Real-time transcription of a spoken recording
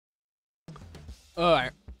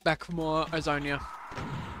Alright, back for more Ozonia.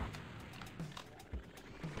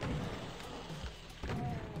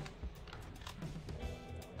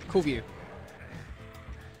 Cool view.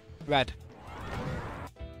 Red.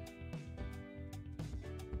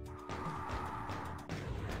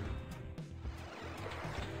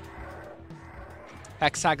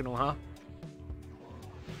 Hexagonal, huh?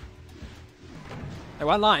 They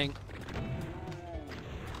weren't lying.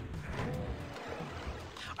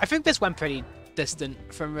 I think this went pretty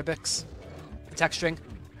distant from Rubik's. The texturing.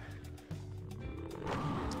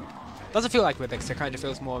 Doesn't feel like Rubik's, it kind of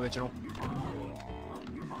feels more original.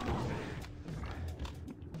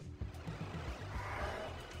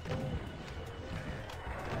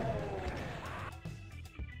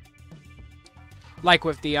 Like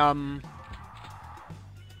with the,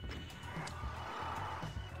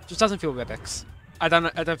 just doesn't feel Rubik's. I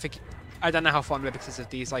don't know how fun Rubik's is of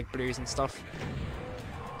these, like, blues and stuff.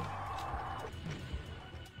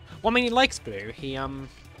 Well, I mean, he likes blue. He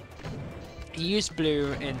used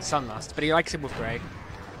blue in Sunlust, but he likes it with grey.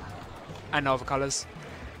 And other colours.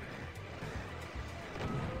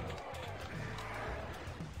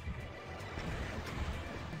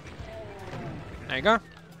 There you go.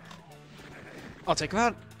 I'll take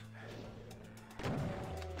that.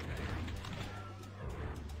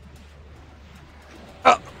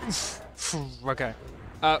 Oh! Okay.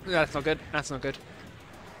 That's not good. That's not good.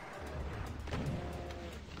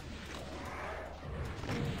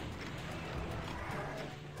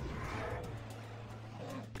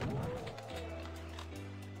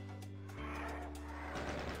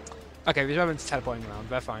 Okay, these weapons teleporting around.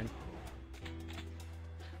 They're fine.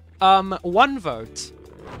 One vote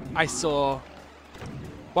I saw...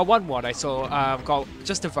 Well, one mod I saw got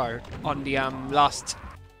just a vote on the last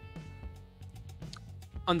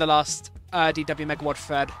DWMegawad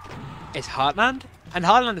thread is Heartland, and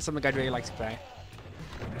Heartland is something I'd really like to play.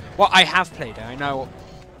 Well, I have played it. I know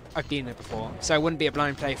I've been there before, so it wouldn't be a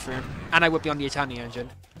blind playthrough, and I would be on the Ozonia engine,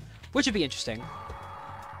 which would be interesting.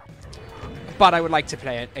 But I would like to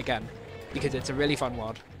play it again because it's a really fun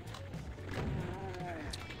mod.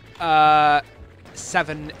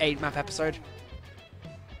 7-8 map episode.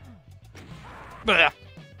 Blah.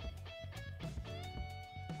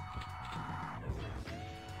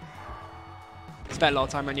 Spent a lot of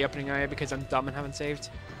time on the opening area because I'm dumb and haven't saved.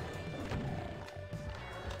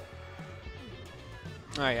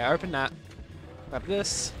 Oh yeah, open that. Grab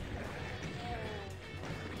this.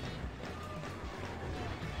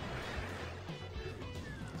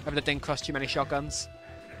 Hope that didn't cost too many shotguns.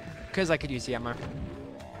 Because I could use the ammo.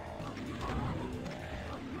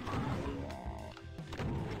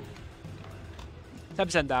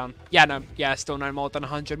 %, down. Yeah, no. Yeah, still no more than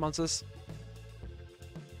 100 monsters.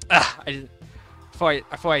 Ugh, I didn't...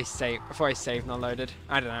 Before I save not loaded.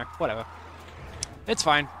 I don't know. Whatever. It's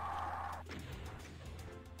fine.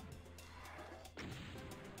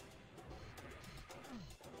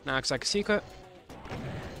 Now looks like a secret.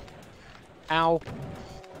 Ow.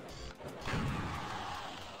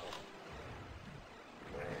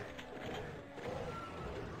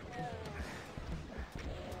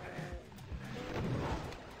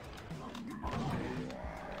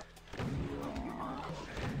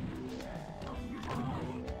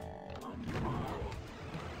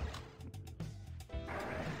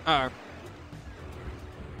 Uh oh.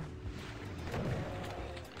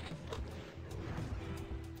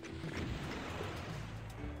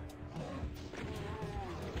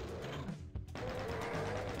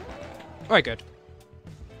 Very good.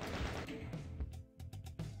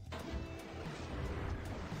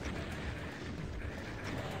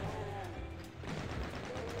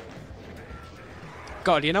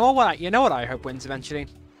 God, you know what? You know what I hope wins eventually?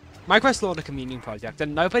 Microslaughter Communion Project,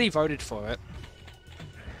 and nobody voted for it.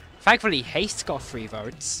 Thankfully, Haste got 3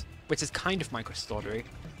 votes, which is kind of microslaughtery.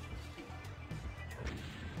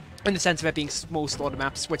 In the sense of it being small slaughter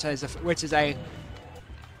maps, which is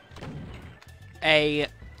a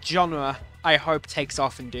genre I hope takes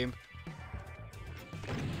off in Doom.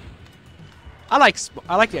 I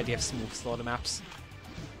like the idea of small slaughter maps.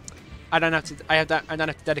 I don't have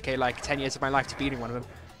to dedicate like 10 years of my life to beating one of them.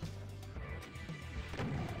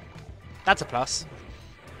 That's a plus.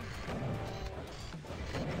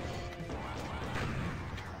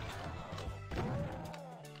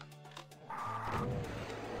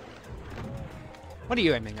 What are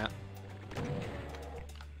you aiming at?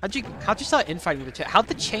 How'd you start infighting with the chain? How'd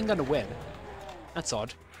the chain gonna win? That's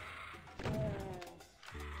odd.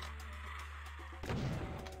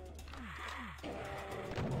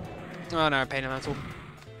 Oh no, pain and metal.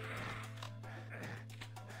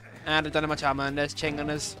 And I don't have much armor and there's chain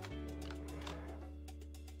gunners.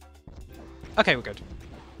 Okay, we're good.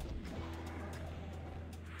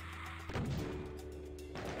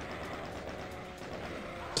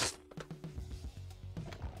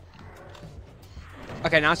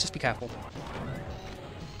 Okay, now let's just be careful.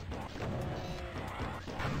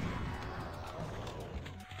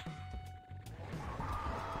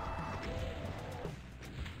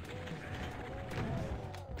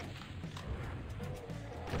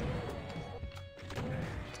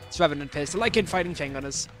 This Revenant appears to like infighting chain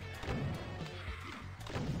gunners.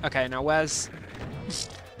 Okay, now where's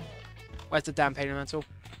the damn pain elemental?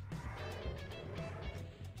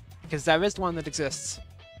 Because there is one that exists.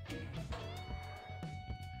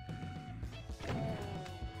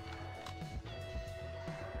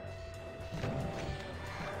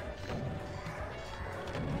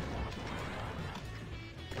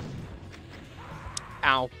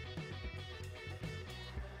 Ow.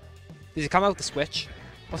 Does he come out with the switch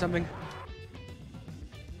or something?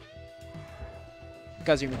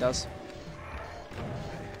 I assume he does.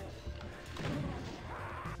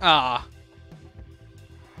 Ah.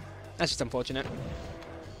 That's just unfortunate.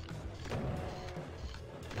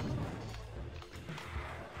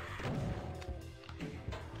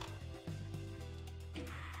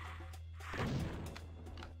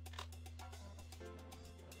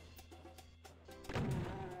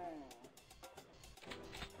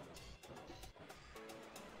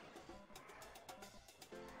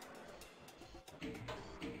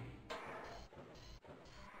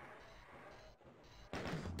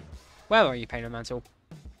 Where are you, Pain and Mantle?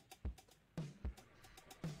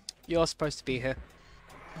 You're supposed to be here.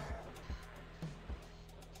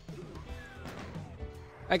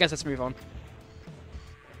 I guess let's move on.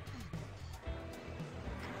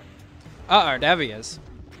 Uh-oh, there he is.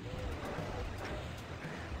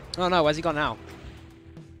 Oh no, where's he gone now?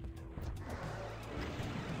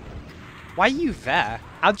 Why are you there?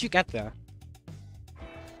 How did you get there?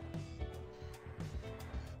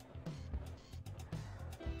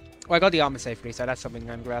 Well, I got the armor safely, so that's something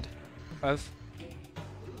I'm glad of.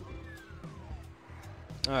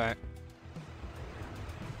 Alright.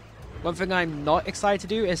 One thing I'm not excited to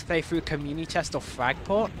do is play through Community Chest or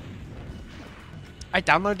Fragport. I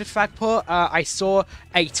downloaded Fragport, I saw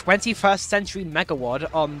a 21st century Megawad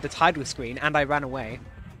on the title screen, and I ran away.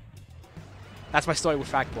 That's my story with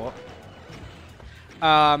Fragport.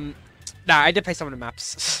 Nah, I did play some of the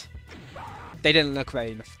maps. They didn't look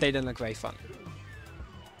very fun.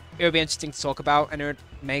 It would be interesting to talk about, and it would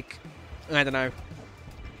make, I don't know,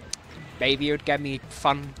 maybe it would get me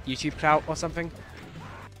fun YouTube clout or something,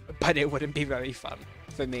 but it wouldn't be very fun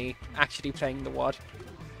for me actually playing the WAD.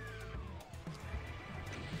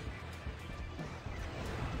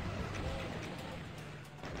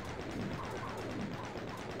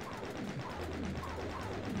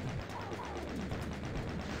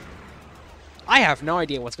 I have no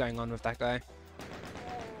idea what's going on with that guy.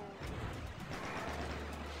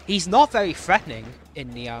 He's not very threatening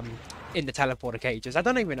in the teleporter cages. I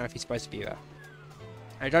don't even know if he's supposed to be there.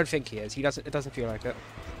 I don't think he is. It doesn't feel like it.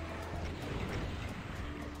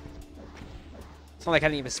 It's not like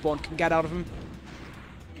any of his spawn can get out of him.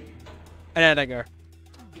 And there they go.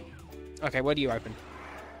 Okay, where do you open?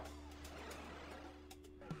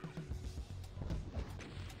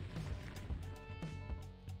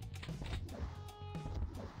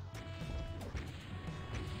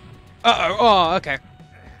 Uh-oh. Oh, okay.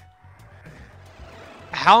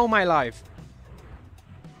 How am I alive?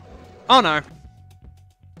 Oh no.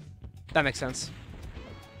 That makes sense.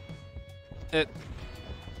 Let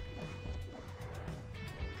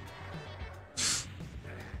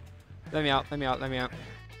me out, let me out, let me out.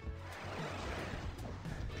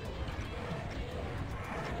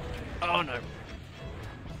 Oh no.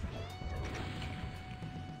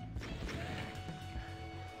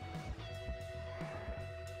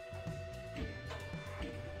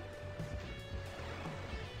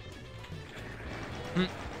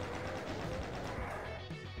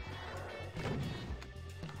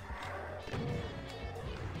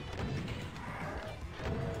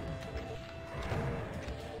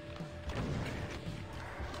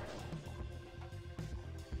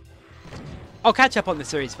 I'll catch up on the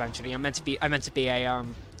series eventually. I meant to be a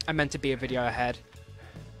video ahead.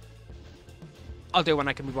 I'll do it when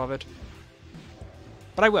I can be bothered.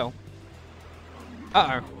 But I will.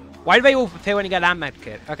 Uh-oh. Why do they all appear when you get that med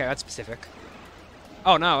kit? Okay, that's specific.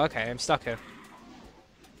 Oh no, okay, I'm stuck here.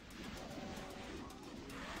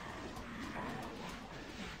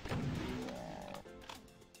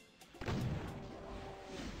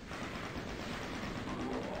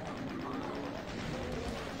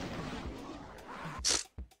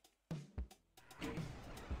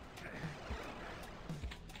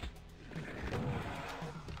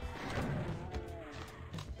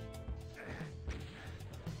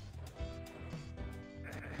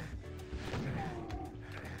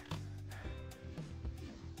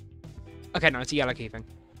 Okay, no, it's a yellow keeping.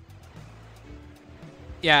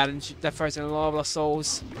 Yeah, and they're frozen a lot of lost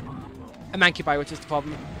souls. A Mancubi, which is the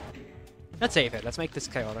problem. Let's save it. Let's make this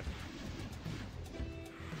chaotic.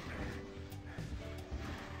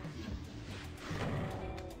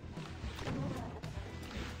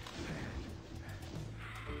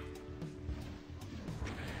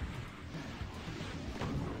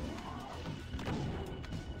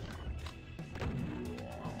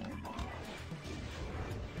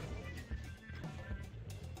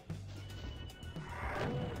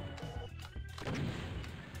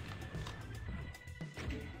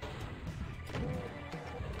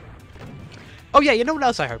 Oh yeah, you know what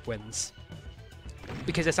else I hope wins?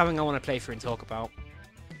 Because it's something I want to play through and talk about.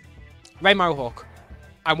 Ray Mohawk.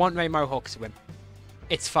 I want Ray Mohawk to win.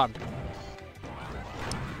 It's fun.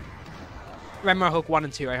 Ray Mohawk 1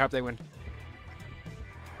 and 2, I hope they win.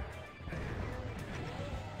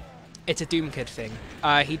 It's a Doom Kid thing.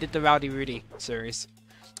 He did the Rowdy Rudy series,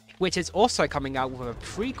 which is also coming out with a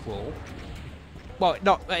prequel. Well,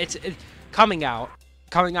 not it's coming out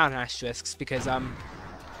in asterisks because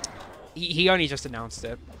he only just announced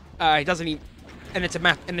it. He doesn't even, and it's a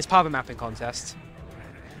map, and it's part of a mapping contest.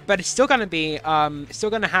 But it's still gonna be it's still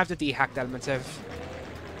gonna have the dehacked element of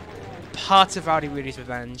parts of Rowdy Rudy's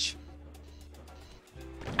Revenge,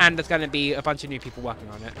 and there's gonna be a bunch of new people working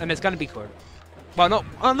on it, and it's gonna be cool. Well,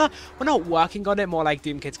 we're not working on it. More like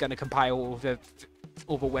Doom Kid's gonna compile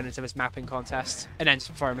all the winners of his mapping contest and then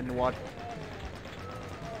just throw them in the WAD.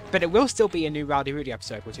 But it will still be a new Rowdy Rudy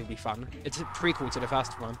episode, which would be fun. It's a prequel to the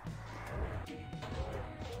first one.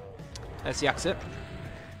 There's the exit.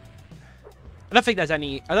 I don't think there's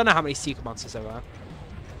any. I don't know how many secret monsters there are.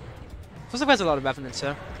 Feels like there's a lot of evidence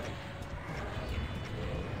here.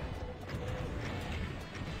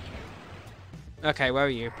 Okay, where are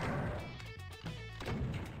you?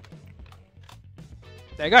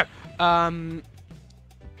 There you go.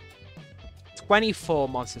 24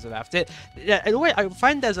 monsters are left. I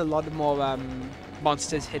find there's a lot more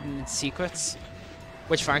monsters hidden in secrets,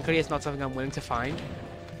 which frankly is not something I'm willing to find.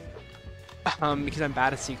 Because I'm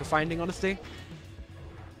bad at secret finding, honestly.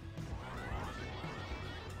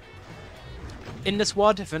 In this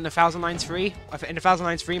WAD, in the 1000 Lines 3,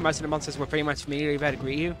 most of the monsters were pretty much immediately there to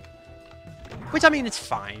greet you. Which, I mean, it's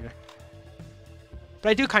fine. But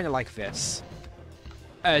I do kind of like this.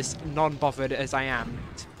 As non-bothered as I am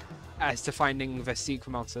as to finding the secret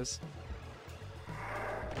monsters.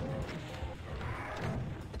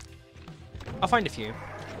 I'll find a few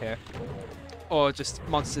here. Or just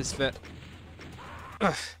monsters that...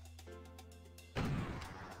 Ugh.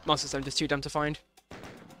 Monsters I'm just too dumb to find.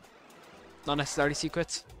 Not necessarily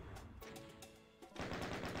secrets.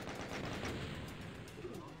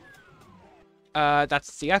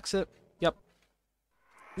 That's the exit. Yep.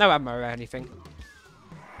 No ammo or anything.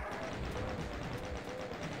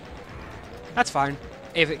 That's fine,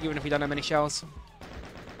 even if we don't have many shells.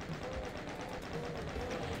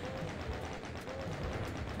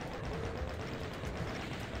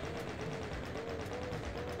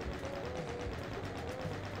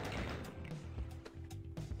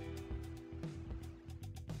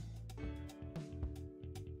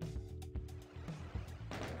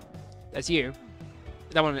 That's you.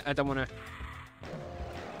 I don't wanna.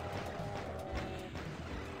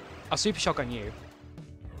 I'll super shotgun you.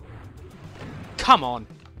 Come on!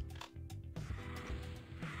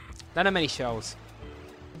 Don't have many shells.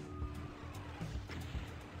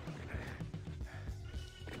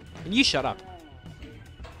 And you shut up.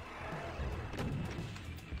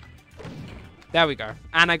 There we go.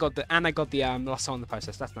 And I got the last song in the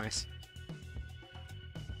process. That's nice.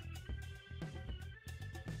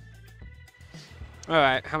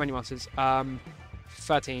 Alright, how many monsters?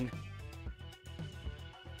 13.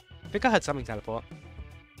 I think I heard something teleport.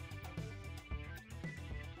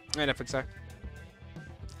 I don't think so.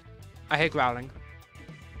 I hear growling.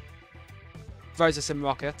 Those are some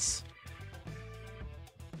rockets.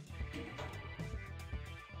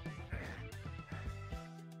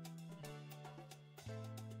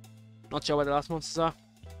 Not sure where the last monsters are.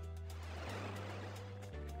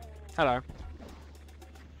 Hello.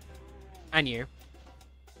 And you.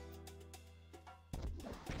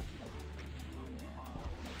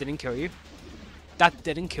 Didn't kill you. That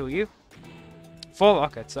didn't kill you. 4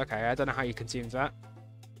 rockets, okay, I don't know how you consumed that.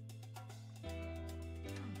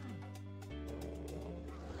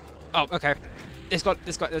 Oh, okay. This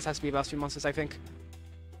has to be the last few monsters, I think.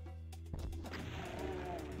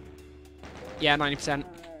 Yeah, 90%.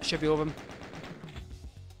 Should be all of them.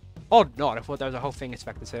 Oh no, I thought there was a whole thing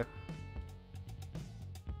expected here.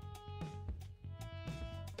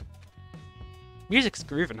 Music's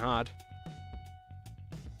grooving hard.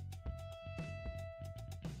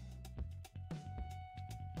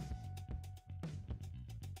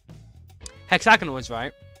 Hexagonal is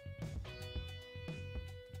right.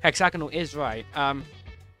 Hexagonal is right. I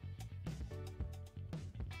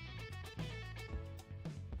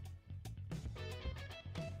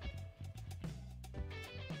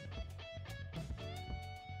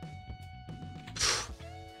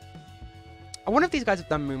wonder if these guys have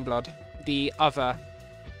done Moonblood, the other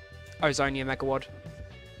Ozonia Megawad.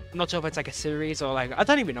 I'm not sure if it's like a series or like... I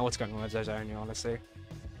don't even know what's going on with Ozonia, honestly.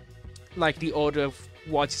 Like the order of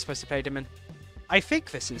what you're supposed to play them in. I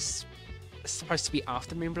think this is supposed to be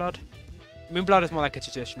after Moonblood. Moonblood is more like a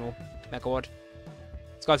traditional Megawad.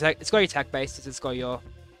 It's got your tech bases, it's got your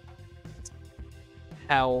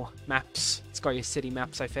hell maps, it's got your city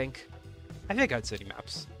maps, I think. I think I got city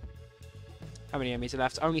maps. How many enemies are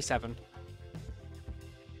left? Only 7.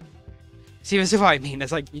 See, this is what I mean.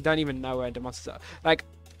 It's like, you don't even know where the monsters are. Like,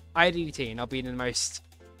 IDT, and I'll be in the most...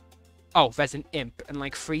 Oh, there's an imp, and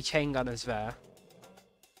like 3 chain gunners there.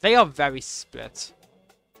 They are very split.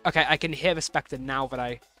 Okay, I can hear the Spectre now that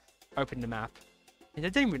I opened the map. And I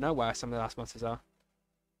don't even know where some of the last monsters are.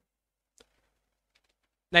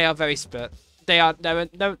 They are very split. There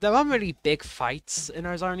aren't really big fights in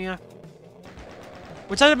Ozonia.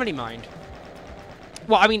 Which I don't really mind.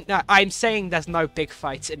 Well, I mean, I'm saying there's no big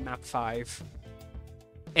fights in map 5.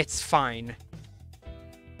 It's fine.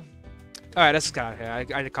 Alright, let's get out of here.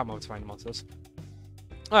 I can't bother to find the monsters.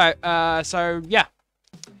 Alright, so, yeah.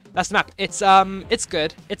 That's the map. It's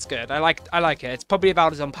good. It's good. I like it. It's probably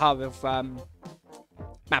about as on par with,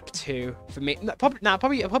 map 2 for me. No,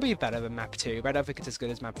 probably better than map 2, but I don't think it's as good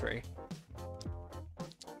as map 3.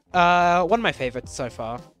 One of my favorites so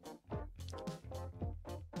far.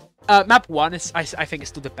 Map 1 is, I think, is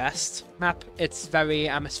still the best map. It's very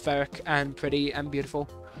atmospheric and pretty and beautiful.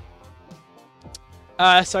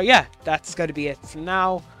 So yeah, that's going to be it for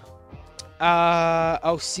now.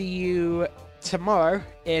 I'll see you tomorrow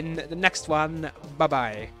in the next one.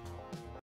 Bye-bye.